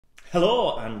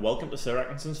Hello and welcome to Sir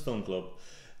Atkinson's Film Club.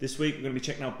 This week we're going to be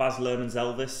checking out Baz Luhrmann's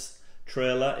Elvis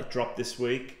trailer. It dropped this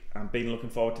week. I've been looking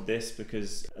forward to this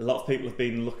because a lot of people have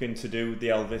been looking to do the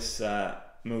Elvis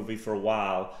movie for a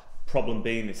while. Problem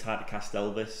being it's hard to cast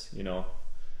Elvis, you know.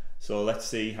 So let's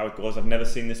see how it goes. I've never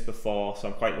seen this before, so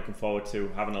I'm quite looking forward to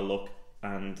having a look,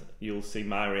 and you'll see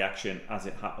my reaction as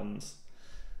it happens.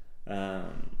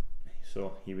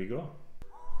 So here we go.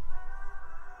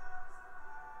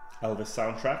 Elvis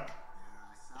soundtrack.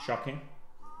 Shocking.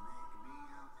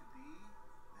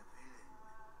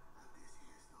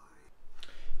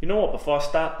 You know what, before I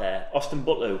start there, Austin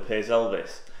Butler, who plays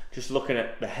Elvis, just looking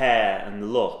at the hair and the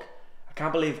look, I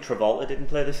can't believe Travolta didn't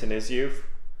play this in his youth.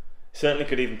 Certainly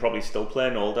could even probably still play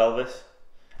an old Elvis.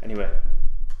 Anyway.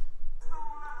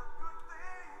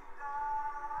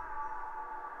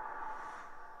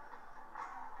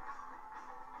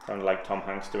 Sounded like Tom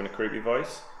Hanks doing a creepy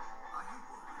voice.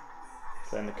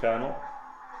 Playing the Colonel.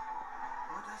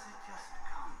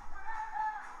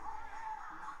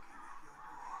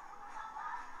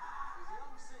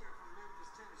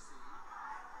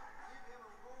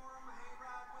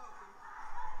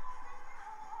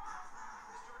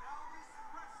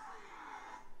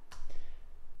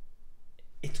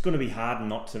 It's going to be hard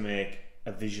not to make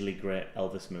a visually great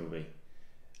Elvis movie.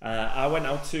 I went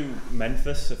out to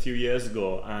Memphis a few years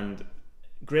ago, and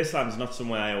Graceland's not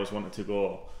somewhere I always wanted to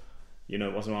go. You know,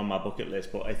 it wasn't on my bucket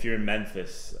list, but if you're in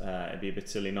Memphis, it'd be a bit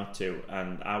silly not to.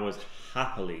 And I was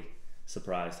happily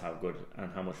surprised how good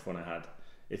and how much fun I had.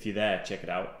 If you're there, check it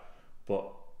out.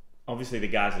 But obviously the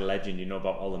guy's a legend, you know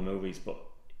about all the movies, but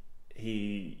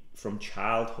he, from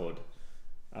childhood,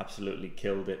 absolutely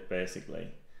killed it, basically.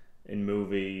 In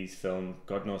movies, film,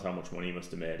 God knows how much money he must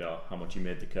have made, or how much he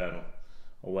made the Colonel,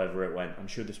 or wherever it went. I'm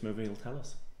sure this movie will tell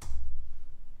us.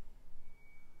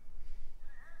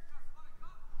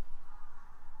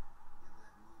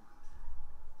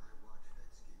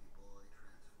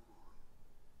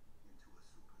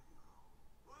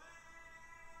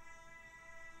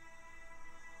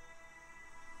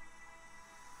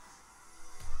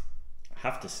 I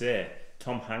have to say,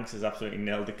 Tom Hanks has absolutely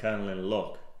nailed the Colonel in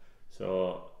look.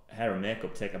 So hair and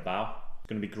makeup take a bow. It's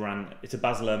going to be grand. It's a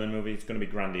Baz Luhrmann movie. It's going to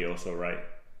be grandiose, all right.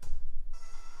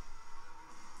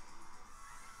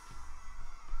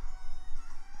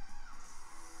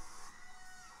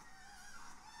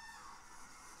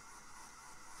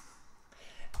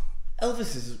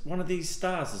 Elvis is one of these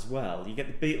stars as well. You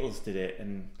get the Beatles did it,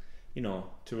 and you know,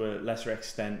 to a lesser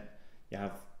extent, you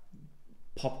have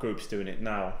pop groups doing it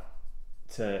now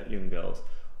to young girls.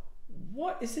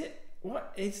 What is it?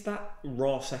 What is that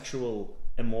raw sexual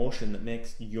emotion that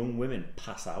makes young women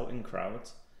pass out in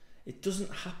crowds? It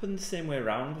doesn't happen the same way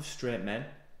around with straight men.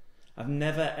 I've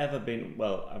never ever been,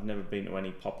 well, I've never been to any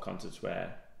pop concerts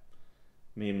where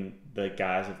me and the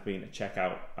guys have been to check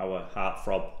out our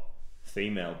heartthrob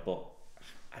female, but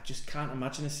I just can't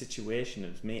imagine a situation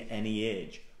of me at any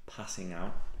age passing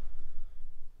out.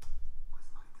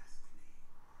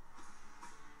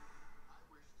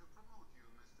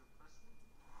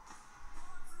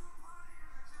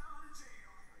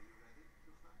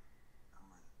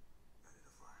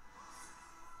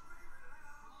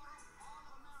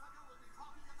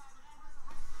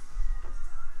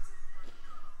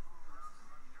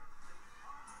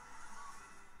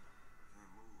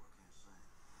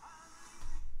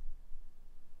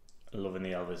 Loving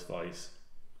the Elvis voice.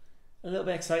 A little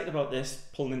bit excited about this,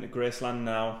 pulling into Graceland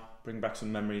now, bring back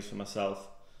some memories for myself.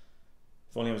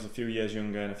 If only I was a few years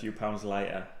younger and a few pounds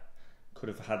lighter, could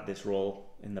have had this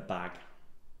role in the bag.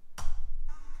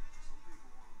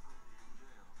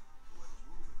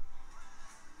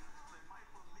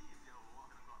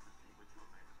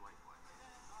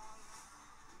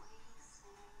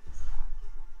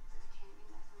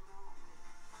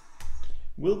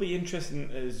 Will be interesting,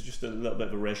 there's just a little bit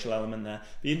of a racial element there.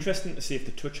 Be interesting to see if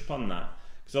they touch upon that,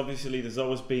 because obviously there's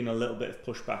always been a little bit of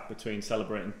pushback between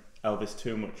celebrating Elvis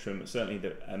too much from certainly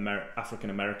the African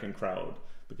American crowd,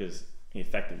 because he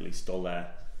effectively stole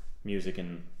their music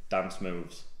and dance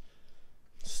moves.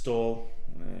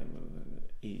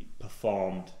 He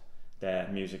performed their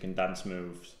music and dance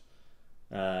moves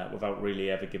without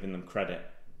really ever giving them credit,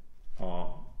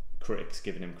 or critics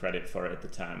giving him credit for it at the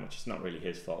time, which is not really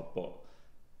his fault, but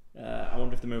I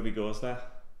wonder if the movie goes there.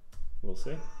 We'll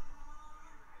see.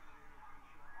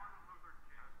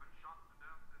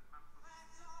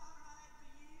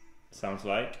 Sounds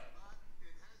like.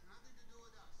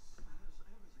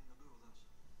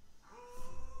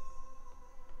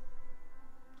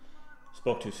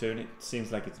 Spoke too soon. It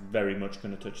seems like it's very much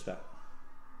going to touch that.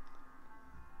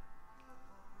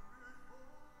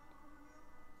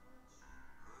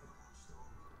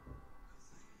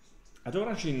 I don't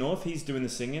actually know if he's doing the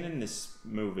singing in this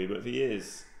movie, but if he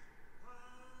is,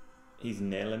 he's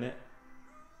nailing it.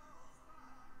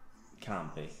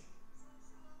 Can't be.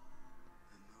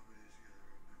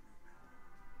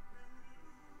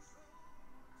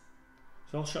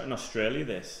 It's all shot in Australia,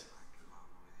 this.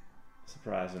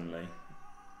 Surprisingly.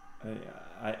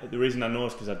 The reason I know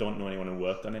is because I don't know anyone who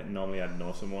worked on it. Normally I'd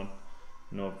know someone.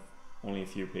 Know only a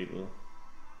few people.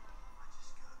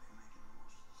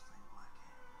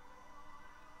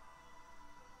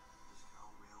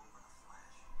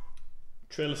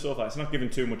 Trailer so far, it's not giving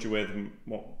too much away than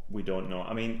what we don't know.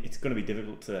 I mean, it's going to be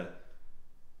difficult to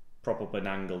prop up an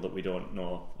angle that we don't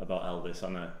know about Elvis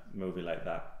on a movie like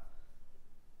that.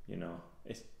 You know,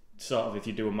 it's sort of, if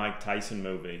you do a Mike Tyson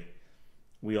movie,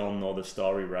 we all know the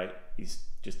story, right? He's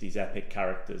just these epic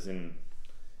characters in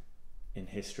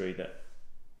history that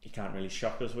you can't really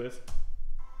shock us with.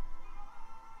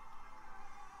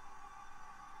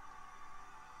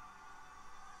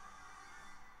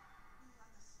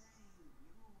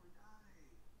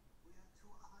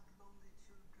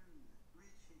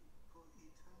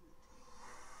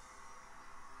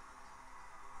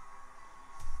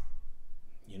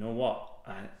 You know what?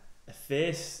 The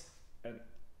face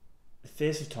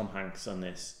of Tom Hanks on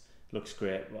this looks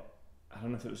great. I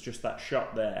don't know if it was just that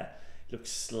shot there. It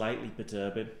looks slightly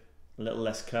perturbing, a little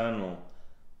less Colonel,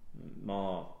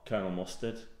 more Colonel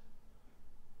Mustard.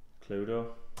 Cluedo.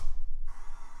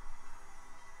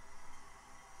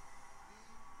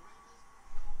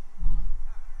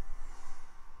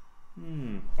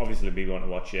 Obviously, we're going to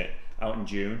watch it out in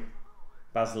June.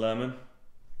 Baz Luhrmann.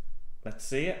 Let's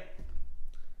see it.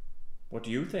 What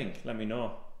do you think? Let me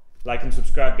know. Like and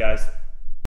subscribe, guys.